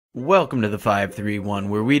Welcome to the 531,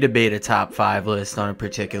 where we debate a top 5 list on a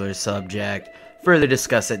particular subject, further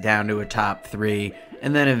discuss it down to a top 3,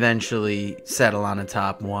 and then eventually settle on a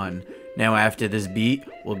top 1. Now after this beat,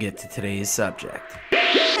 we'll get to today's subject.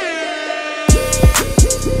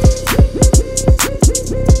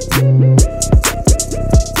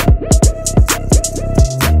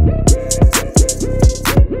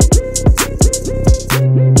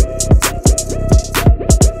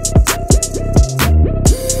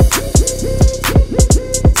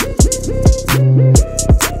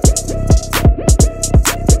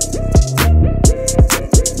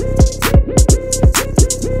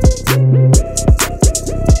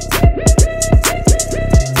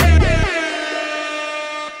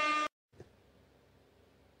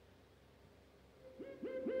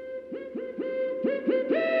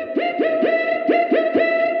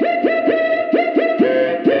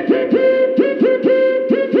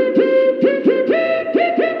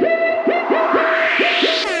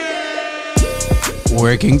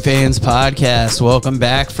 Working Fans Podcast, welcome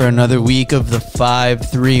back for another week of the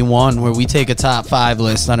 531, where we take a top 5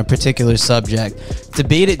 list on a particular subject,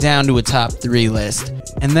 debate it down to a top 3 list,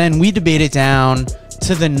 and then we debate it down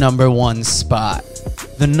to the number 1 spot,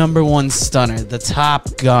 the number 1 stunner, the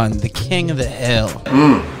top gun, the king of the hill,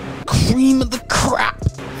 cream of the crop.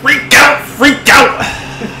 Freak out, freak out.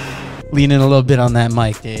 Lean in a little bit on that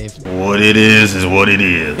mic, Dave. What it is what it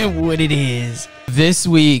is. And what it is. This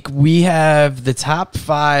week, we have the top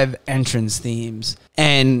 5 entrance themes.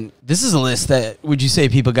 And this is a list that, would you say,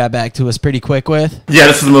 people got back to us pretty quick with? Yeah,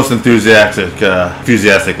 this is the most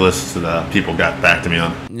enthusiastic list that people got back to me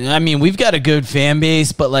on. I mean, we've got a good fan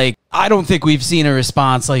base, but, I don't think we've seen a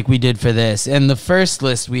response like we did for this. And the first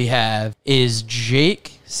list we have is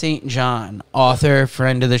Jake St. John, author,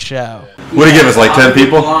 friend of the show. What did he give us, 10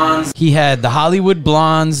 people? Blondes. He had the Hollywood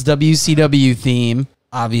Blondes WCW theme,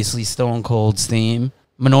 obviously Stone Cold's theme,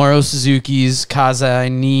 Minoru Suzuki's Kazai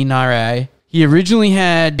ni Nare. He originally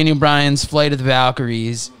had Daniel Bryan's Flight of the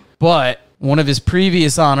Valkyries, but one of his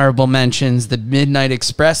previous honorable mentions, the Midnight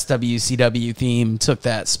Express WCW theme, took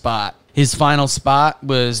that spot. His final spot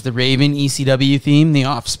was the Raven ECW theme, The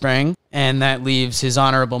Offspring, and that leaves his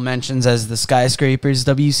honorable mentions as the Skyscrapers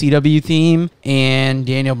WCW theme and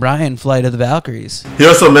Daniel Bryan Flight of the Valkyries. He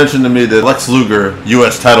also mentioned to me that Lex Luger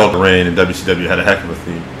U.S. title reign in WCW had a heck of a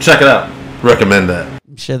theme. Check it out. Recommend that.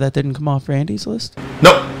 You sure that didn't come off Randy's list?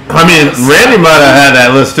 Nope. I mean, Randy might have had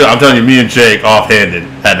that list too. I'm telling you, me and Jake offhanded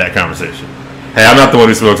had that conversation. Hey, I'm not the one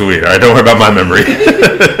who smokes weed. All right, don't worry about my memory.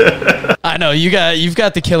 I know you've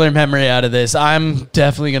got the killer memory out of this. I'm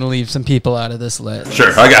definitely going to leave some people out of this list.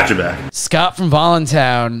 Sure, I got you back. Scott from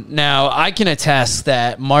Voluntown. Now, I can attest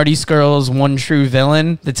that Marty Scurll's One True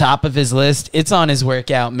Villain, the top of his list, it's on his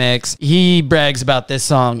workout mix. He brags about this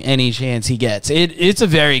song any chance he gets. It's a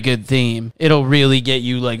very good theme. It'll really get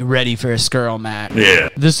you ready for a Scurll match. Yeah.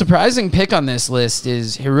 The surprising pick on this list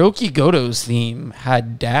is Hiroki Goto's theme,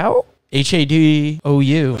 Hadou?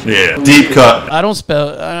 Hadou. Yeah, deep cut. I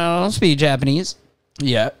don't speak Japanese.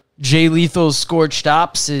 Yeah. Jay Lethal's Scorched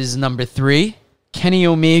Ops is number 3. Kenny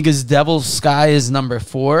Omega's Devil's Sky is number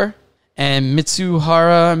 4. And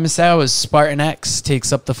Mitsuhara Misawa's Spartan X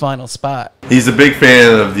takes up the final spot. He's a big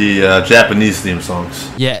fan of the Japanese theme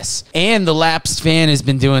songs. Yes. And the Lapsed Fan has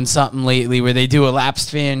been doing something lately where they do a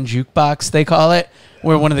Lapsed Fan jukebox, they call it,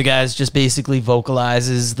 where one of the guys just basically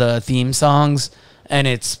vocalizes the theme songs. And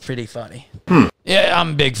it's pretty funny. Yeah,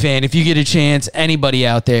 I'm a big fan. If you get a chance, anybody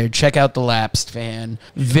out there, check out The Lapsed Fan.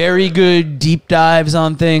 Very good deep dives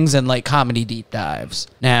on things and comedy deep dives.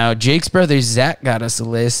 Now, Jake's brother Zach got us a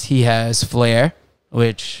list. He has Flair,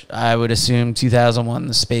 which I would assume 2001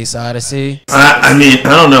 The Space Odyssey. I mean,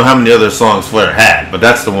 I don't know how many other songs Flair had, but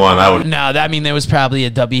that's the one I would... No, there was probably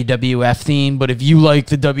a WWF theme, but if you like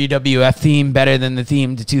the WWF theme better than the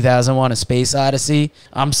theme to 2001 A Space Odyssey,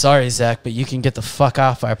 I'm sorry, Zach, but you can get the fuck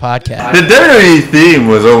off our podcast. The WWE theme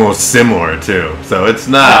was almost similar, too, so it's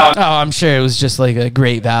not... Oh, I'm sure it was just a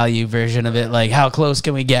great value version of it, how close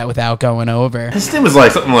can we get without going over? His theme was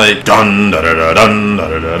something like... Dun, da, da, da, dun, da,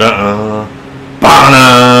 da, da, da.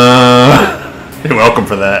 Bana! You're welcome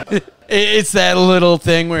for that. It's that little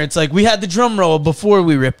thing where it's we had the drum roll before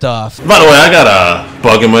we ripped off. By the way, I got a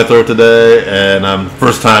bug in my throat today, and I'm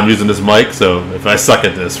first time using this mic, so if I suck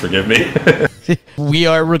at this, forgive me. We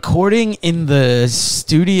are recording in the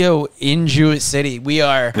studio in Jewett City. We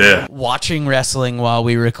are watching wrestling while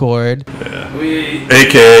we record. Yeah.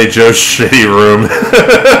 AKA Joe's shitty room.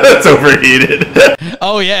 It's overheated.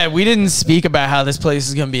 Oh, yeah. We didn't speak about how this place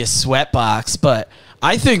is going to be a sweat box, but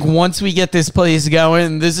I think once we get this place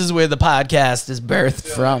going, this is where the podcast is birthed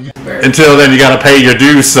from. Until then, you got to pay your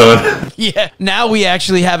dues, son. Yeah. Now we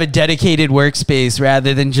actually have a dedicated workspace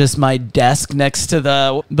rather than just my desk next to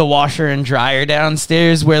the washer and dryer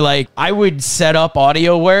downstairs where, like, I would set up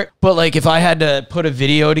audio work, but, like, if I had to put a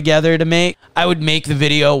video together to make, I would make the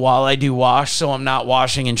video while I do wash so I'm not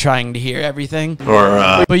washing and trying to hear everything.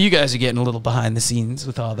 But you guys are getting a little behind the scenes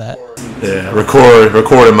with all that. Yeah,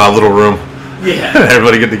 record in my little room. Yeah.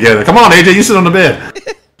 Everybody get together. Come on, AJ, you sit on the bed.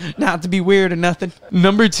 Not to be weird or nothing.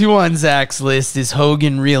 Number 2 on Zach's list is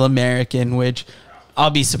Hogan Real American, which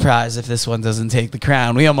I'll be surprised if this one doesn't take the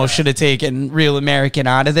crown. We almost should have taken Real American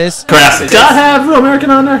out of this. Classic. Scott have Real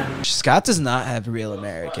American on there? Scott does not have Real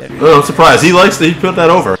American. Oh, I'm surprised. He put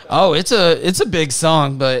that over. Oh, it's a big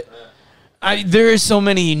song, but there are so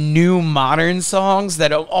many new modern songs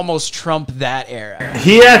that almost trump that era.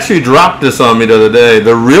 He actually dropped this on me the other day.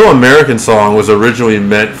 The Real American song was originally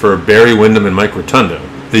meant for Barry Windham and Mike Rotundo,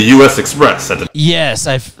 the U.S. Express. Yes,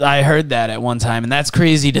 I heard that at one time, and that's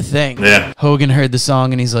crazy to think. Yeah. Hogan heard the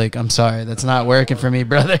song, and he's like, I'm sorry, that's not working for me,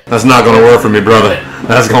 brother. That's not going to work for me, brother.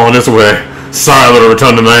 That's going this way. Sorry, little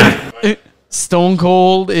Rotundo man. Stone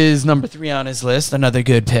Cold is number 3 on his list. Another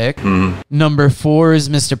good pick. Number 4 is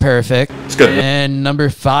Mr. Perfect. It's good. And number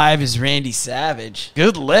 5 is Randy Savage.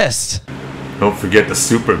 Good list. Don't forget the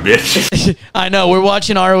super bitch. I know. We're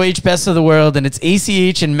watching ROH Best of the World, and it's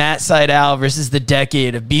ACH and Matt Sydal versus the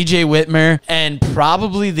decade of BJ Whitmer and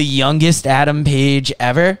probably the youngest Adam Page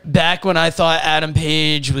ever. Back when I thought Adam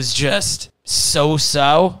Page was just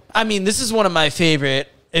so-so. I mean, this is one of my favorite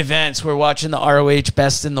events. We're watching the ROH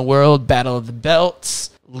Best in the World Battle of the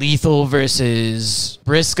Belts, Lethal versus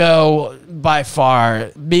Briscoe, by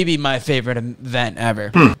far maybe my favorite event ever.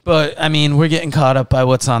 But I mean, we're getting caught up by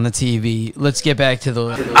what's on the TV. Let's get back to the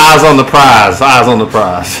eyes on the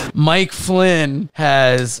prize. Mike Flynn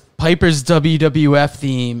has Piper's WWF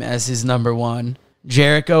theme as his number 1,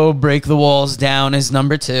 Jericho Break the Walls Down as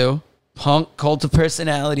number 2, Punk Cult of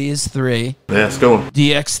Personality is 3. Yeah, it's going.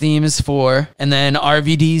 DX theme is 4, and then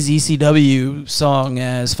RVD's ECW song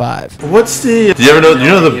as 5. What's the? Do you ever know? You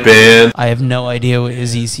know the band? I have no idea what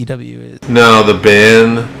his ECW is. No, the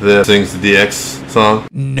band that sings the DX song.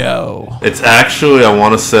 No. It's actually, I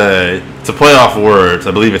want to say, it's a play off words.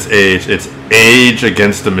 I believe it's Age. It's Age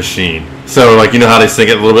Against the Machine. So, like, you know how they sing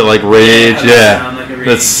it a little bit like Rage? Yeah.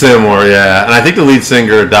 That's similar, yeah. And I think the lead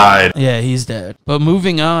singer died. Yeah, he's dead. But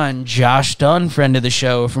moving on, Josh Dunn, friend of the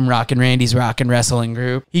show from Rockin' Randy's Rockin' Wrestling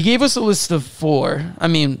Group. He gave us a list of 4. I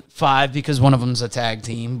mean, 5 because one of them's a tag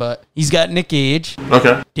team. But he's got Nick Gage.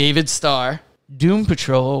 Okay. David Starr. Doom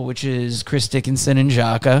Patrol, which is Chris Dickinson and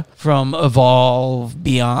Jaka from Evolve,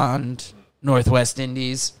 Beyond, Northwest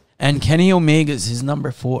Indies. And Kenny Omega's his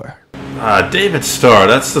number 4. David Starr,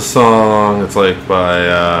 that's the song. It's like by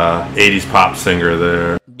 80s pop singer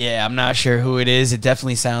there. Yeah, I'm not sure who it is. It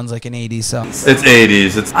definitely sounds like an 80s song. It's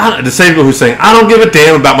 80s. It's the same people who's saying, I don't give a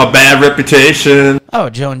damn about my bad reputation.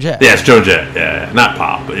 Oh, Joan Jett. Yeah, it's Joan Jett. Yeah, not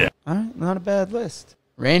pop, but yeah. All right, not a bad list.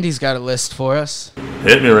 Randy's got a list for us.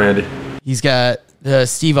 Hit me, Randy. He's got the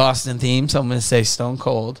Steve Austin theme, so I'm going to say Stone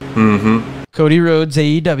Cold. Mm-hmm. Cody Rhodes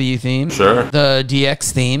AEW theme. Sure. The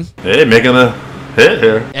DX theme. Hey, making a hit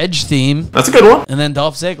here. Edge theme. That's a good one. And then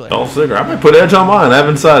Dolph Ziggler. Dolph Ziggler. I might put Edge on mine. I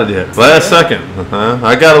haven't decided yet. Last second.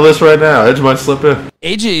 I got a list right now. Edge might slip in.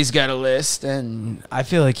 AJ's got a list, and I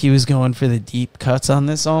feel like he was going for the deep cuts on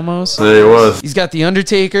this almost. There he was. He's got The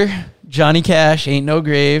Undertaker, Johnny Cash, Ain't No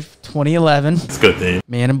Grave, 2011. It's a good theme.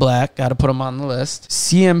 Man in Black, got to put him on the list.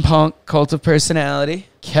 CM Punk, Cult of Personality.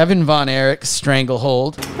 Kevin Von Erich,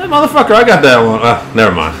 Stranglehold. Hey, motherfucker, I got that one.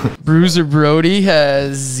 Never mind. Bruiser Brody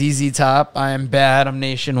has ZZ Top, I Am Bad, I'm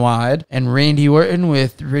Nationwide. And Randy Orton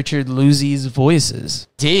with Richard Luzi's Voices.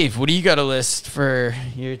 Dave, what do you got a list for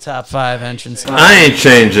your top 5 entrants? I ain't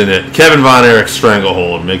changing it. Kevin Von Erich,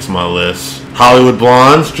 Stranglehold makes my list. Hollywood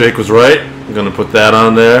Blondes, Jake was right. I'm going to put that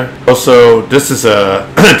on there. Also, this is a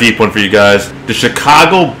deep one for you guys. The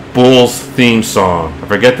Chicago Bulls theme song. I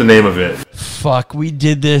forget the name of it. Fuck, we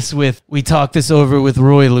talked this over with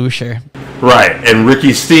Roy Lucier. Right, and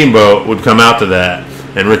Ricky Steamboat would come out to that.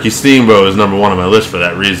 And Ricky Steamboat is number 1 on my list for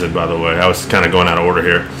that reason, by the way. I was kind of going out of order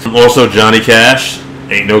here. Also, Johnny Cash,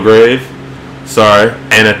 Ain't No Grave. Sorry.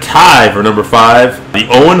 And a tie for number 5, the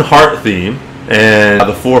Owen Hart theme and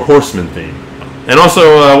the Four Horsemen theme. And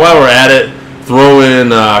also, while we're at it, throw in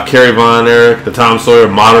Kerry Von Erich, the Tom Sawyer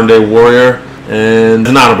Modern Day Warrior, and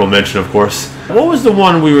an honorable mention, of course. What was the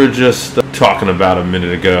one we were just talking about a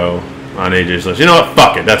minute ago on AJ's list? You know what?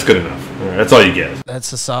 Fuck it. That's good enough. All right, that's all you get.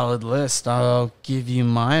 That's a solid list. I'll give you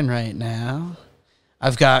mine right now.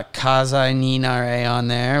 I've got Kazai ni Nare on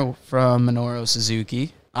there from Minoru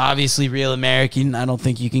Suzuki. Obviously, Real American, I don't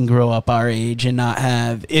think you can grow up our age and not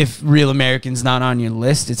have... If Real American's not on your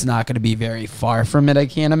list, it's not going to be very far from it, I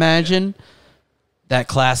can't imagine. That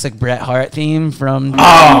classic Bret Hart theme from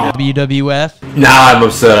WWF. Now I'm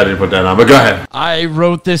upset I didn't put that on, but go ahead. I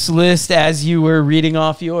wrote this list as you were reading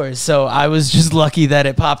off yours, so I was just lucky that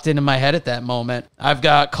it popped into my head at that moment. I've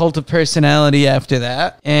got Cult of Personality after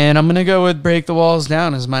that, and I'm going to go with Break the Walls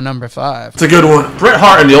Down as my number 5. It's a good one. Bret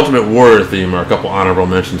Hart and the Ultimate Warrior theme are a couple honorable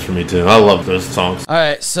mentions for me, too. I love those songs. All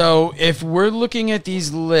right, so if we're looking at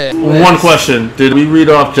these lists... One question. Did we read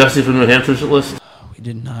off Jesse from New Hampshire's list?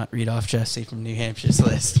 Did not read off Jesse from New Hampshire's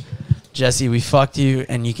list. Jesse, we fucked you,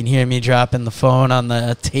 and you can hear me dropping the phone on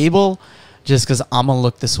the table just because I'm going to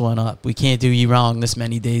look this one up. We can't do you wrong this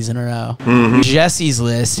many days in a row. Mm-hmm. Jesse's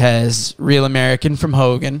list has Real American from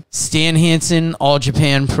Hogan, Stan Hansen All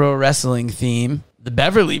Japan Pro Wrestling theme, the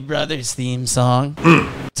Beverly Brothers theme song,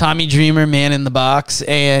 Tommy Dreamer Man in the Box,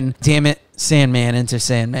 and Damn It, Sandman Enter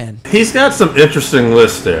Sandman. He's got some interesting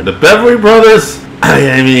lists there. The Beverly Brothers...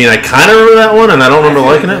 I mean, I kind of remember that one, and I don't remember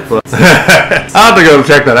liking it, but I'll have to go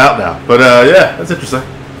check that out now. But, yeah, that's interesting.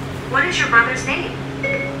 What is your brother's name?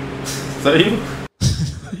 Is that you?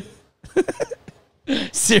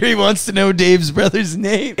 Siri wants to know Dave's brother's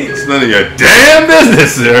name. It's none of your damn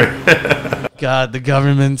business, sir. God, the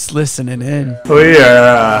government's listening in. We're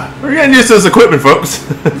getting used to this equipment, folks.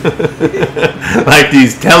 Like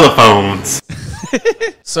these telephones.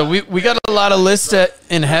 So we got a lot of lists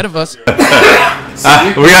ahead of us. We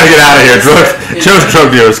gotta get out of here. Joe's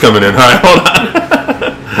drug dealer's coming in. All right, hold on.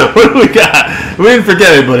 What do we got? We didn't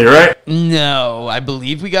forget anybody, right? No, I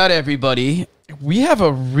believe we got everybody. We have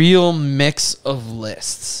a real mix of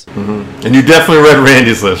lists. Mm-hmm. And you definitely read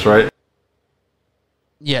Randy's list, right?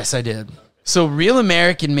 Yes, I did. So Real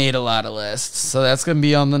American made a lot of lists, so that's going to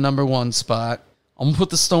be on the number 1 spot. I'm going to put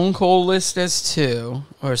the Stone Cold list as 2,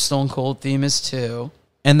 or Stone Cold theme as 2.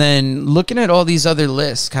 And then looking at all these other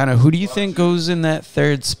lists, kind of who do you think goes in that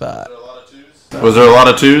 3rd spot? Was there a lot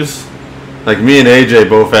of 2s? Like me and AJ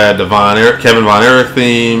both had the Kevin Von Erich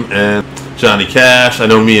theme and Johnny Cash. I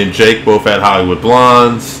know me and Jake both had Hollywood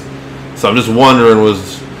Blondes. So I'm just wondering,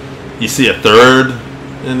 you see a 3rd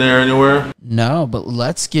in there anywhere? No, but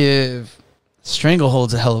let's give...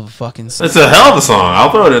 Stranglehold's a hell of a fucking song. It's a hell of a song.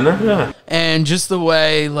 I'll throw it in there, yeah. And just the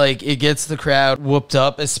way, like, it gets the crowd whooped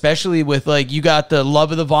up, especially with, like, you got the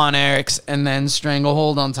Love of the Von Erichs and then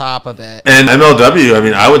Stranglehold on top of it. And MLW, I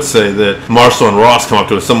mean, I would say that Marshall and Ross come up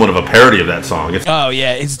to somewhat of a parody of that song. Oh,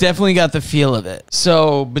 yeah, it's definitely got the feel of it.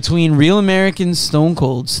 So, between Real American Stone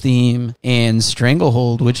Cold's theme and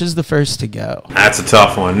Stranglehold, which is the first to go? That's a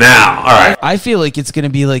tough one. Now, all right. I feel like it's going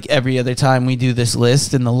to be like every other time we do this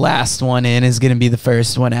list, and the last one in is going to be the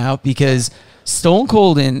first one out, because Stone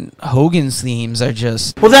Cold and Hogan's themes are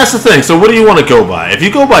just... Well, that's the thing. So what do you want to go by? If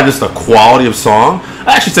you go by just the quality of song,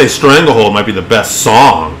 I actually say Stranglehold might be the best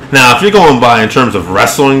song. Now, if you're going by in terms of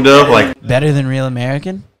wrestling, though, like... Better than Real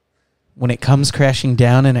American? When it comes crashing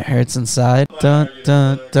down and it hurts inside. Dun,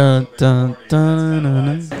 dun, dun, dun, dun, dun,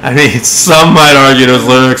 dun. I mean, some might argue those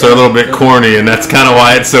lyrics are a little bit corny, and that's kind of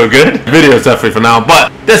why it's so good. The video's definitely phenomenal,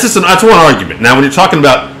 but that's one argument. Now, when you're talking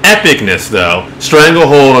about epicness, though,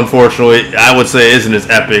 Stranglehold, unfortunately, I would say isn't as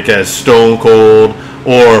epic as Stone Cold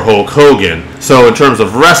or Hulk Hogan. So in terms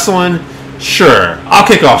of wrestling, sure, I'll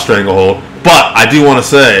kick off Stranglehold. But I do want to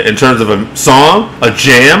say, in terms of a song, a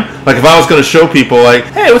jam, like if I was going to show people, like,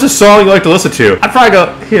 hey, what's a song you like to listen to? I'd probably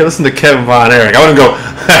go, here, listen to Kevin Von Erich. I wouldn't go,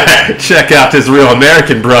 check out this Real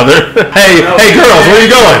American, brother. hey, girls, where are you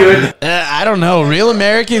going? I don't know. Real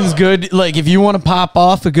American's good. Like, if you want to pop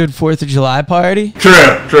off a good 4th of July party. True.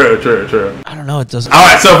 I don't know. It doesn't. All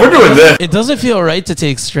right, so if we're doing this. It doesn't feel right to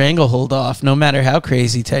take Stranglehold off, no matter how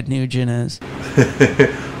crazy Ted Nugent is.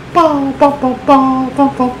 But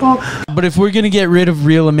if we're going to get rid of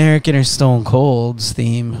Real American or Stone Cold's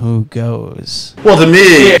theme, who goes? Well, to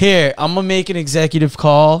me... Here, I'm going to make an executive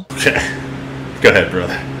call. Okay. Go ahead,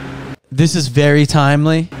 brother. This is very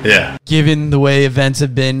timely. Yeah. Given the way events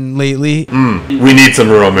have been lately. We need some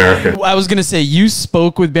Real America. I was going to say, you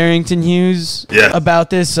spoke with Barrington Hughes about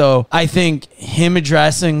this, so I think him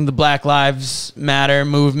addressing the Black Lives Matter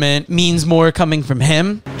movement means more coming from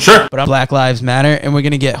him. Sure. But Black Lives Matter, and we're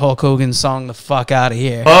going to get Hulk Hogan's song the fuck out of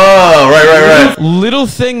here. Oh, right. Little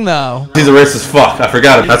thing, though. He's a racist fuck. I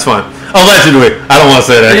forgot it. That's fine. Allegedly. I don't want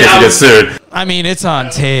to say that in case he gets sued. I mean, it's on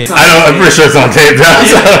tape. I'm pretty sure it's on tape, so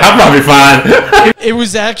I'm probably fine. It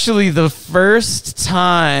was actually the first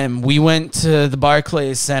time we went to the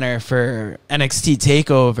Barclays Center for NXT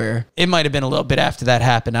TakeOver. It might have been a little bit after that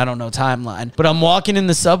happened. I don't know timeline. But I'm walking in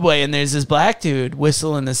the subway and there's this black dude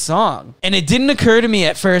whistling this song. And it didn't occur to me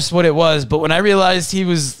at first what it was. But when I realized he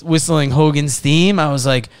was whistling Hogan's theme, I was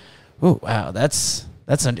like, oh, wow, that's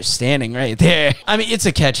understanding right there. I mean, it's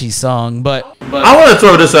a catchy song, but I want to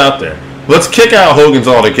throw this out there. Let's kick out Hogan's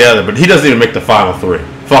altogether, but he doesn't even make the final three.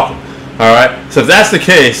 Fuck him. All right. So if that's the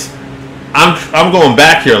case, I'm going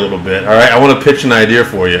back here a little bit. All right. I want to pitch an idea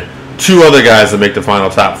for you. Two other guys that make the final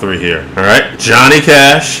top three here. All right. Johnny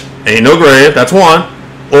Cash, Ain't No Grave. That's one.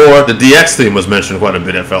 Or the DX theme was mentioned quite a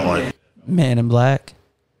bit. It felt like Man in Black.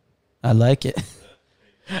 I like it.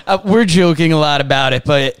 We're joking a lot about it,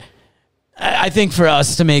 but I think for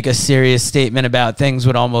us to make a serious statement about things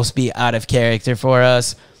would almost be out of character for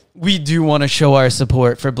us. We do want to show our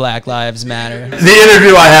support for Black Lives Matter. The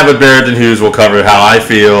interview I have with Barrington Hughes will cover how I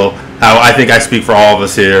feel, how I think I speak for all of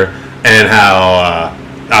us here, and how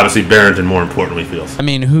obviously Barrington more importantly feels. I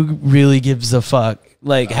mean, who really gives a fuck?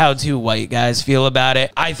 Like, how two white guys feel about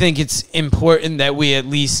it. I think it's important that we at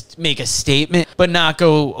least make a statement, but not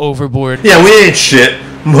go overboard. Yeah, we ain't shit.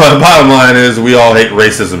 But bottom line is we all hate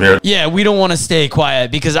racism here. Yeah, we don't want to stay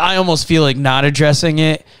quiet because I almost feel like not addressing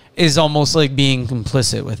it is almost like being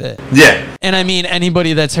complicit with it. Yeah. And I mean,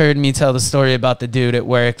 anybody that's heard me tell the story about the dude at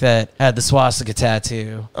work that had the swastika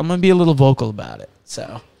tattoo, I'm going to be a little vocal about it.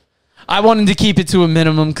 So I wanted to keep it to a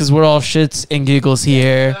minimum because we're all shits and giggles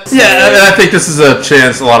here. Yeah, and I think this is a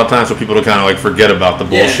chance a lot of times for people to kind of like forget about the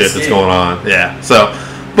bullshit that's going on. Yeah. So,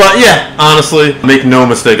 but yeah, honestly, make no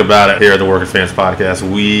mistake about it here at the Working Fans Podcast.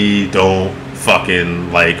 We don't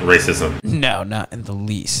fucking like racism. No, not in the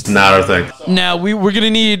least. Not our thing. Now, we're going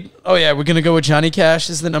to need... Oh, yeah, we're going to go with Johnny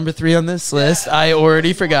Cash as the number 3 on this list. I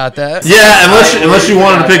already forgot that. Yeah, unless you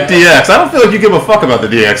wanted to pick DX. I don't feel like you give a fuck about the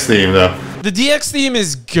DX theme, though. The DX theme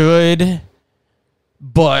is good,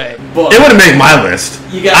 but... It wouldn't make my list.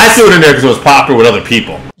 I threw it in there because it was popular with other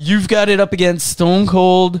people. You've got it up against Stone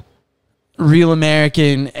Cold, Real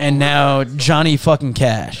American, and now Johnny fucking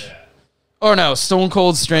Cash. Or no, Stone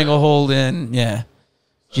Cold, Stranglehold, and yeah.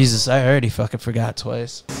 Jesus, I already fucking forgot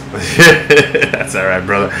twice. That's all right,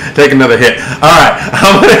 brother. Take another hit. All right,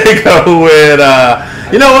 I'm going to go with,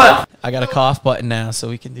 you know what? I got a cough button now, so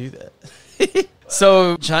we can do that.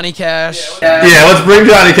 So, Johnny Cash. Yeah, let's bring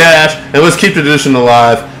Johnny Cash, and let's keep the tradition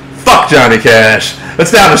alive. Fuck Johnny Cash.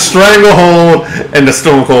 Let's down to Stranglehold and the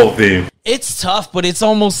Stone Cold theme. It's tough, but it's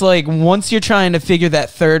almost like once you're trying to figure that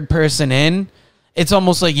third person in, it's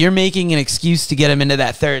almost like you're making an excuse to get them into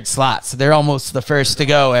that third slot. So they're almost the first to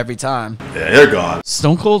go every time. Yeah, they're gone.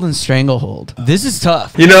 Stone Cold and Stranglehold. This is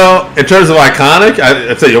tough. You know, in terms of iconic,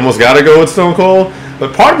 I'd say you almost got to go with Stone Cold.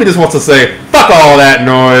 But part of me just wants to say, fuck all that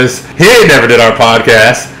noise. He ain't never did our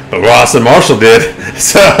podcast, but Ross and Marshall did.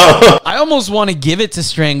 So I almost want to give it to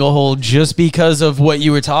Stranglehold just because of what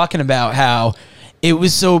you were talking about, how it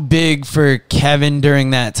was so big for Kevin during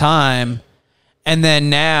that time. And then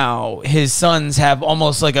now his sons have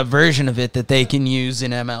almost like a version of it that they can use in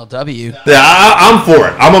MLW. Yeah, I'm for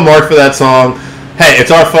it. I'm a mark for that song. Hey, it's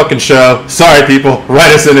our fucking show. Sorry, people.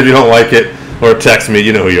 Write us in if you don't like it. Or text me.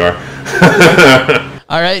 You know who you are.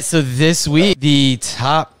 All right, so this week, the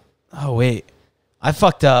top... Oh, wait. I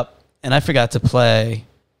fucked up, and I forgot to play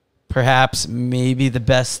perhaps maybe the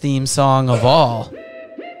best theme song of all.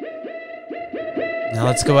 Now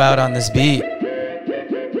let's go out on this beat.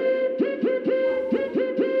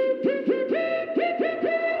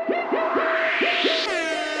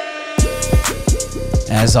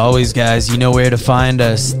 As always, guys, you know where to find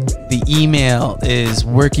us. The email is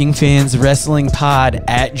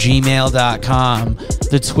workingfanswrestlingpod@gmail.com.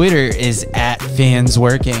 The Twitter is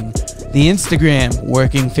 @fansworking. The Instagram,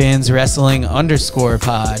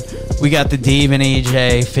 workingfanswrestling_pod. We got the Dave and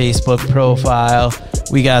AJ Facebook profile.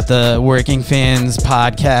 We got the Working Fans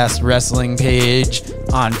Podcast Wrestling page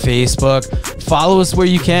on Facebook. Follow us where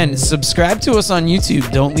you can. Subscribe to us on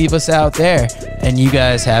YouTube. Don't leave us out there. And you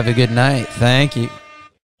guys have a good night. Thank you.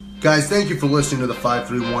 Guys, thank you for listening to the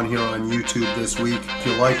 531 here on YouTube this week. If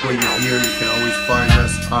you like what you hear, you can always find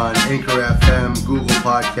us on Anchor FM, Google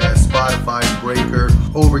Podcasts, Spotify, Breaker,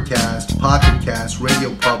 Overcast, Pocket Cast,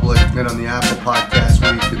 Radio Public, and on the Apple Podcast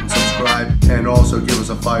where you can subscribe and also give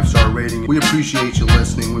us a 5-star rating. We appreciate you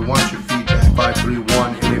listening. We want your feedback,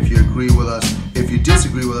 531, and if you agree with us, if you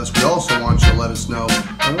disagree with us, we also want you to let us know.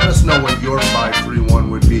 And let us know what your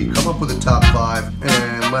 531 would be. Come up with a top 5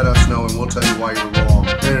 and and let us know, and we'll tell you why you're wrong.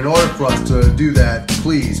 And in order for us to do that,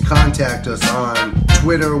 please contact us on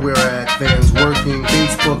Twitter. We're at Fans Working.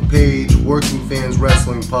 Facebook page, Working Fans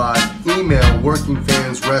Wrestling Pod. Email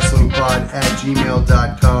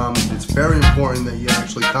workingfanswrestlingpod@gmail.com. It's very important that you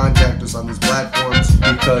actually contact us on these platforms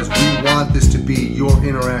because we want this to be your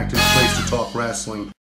interactive place to talk wrestling.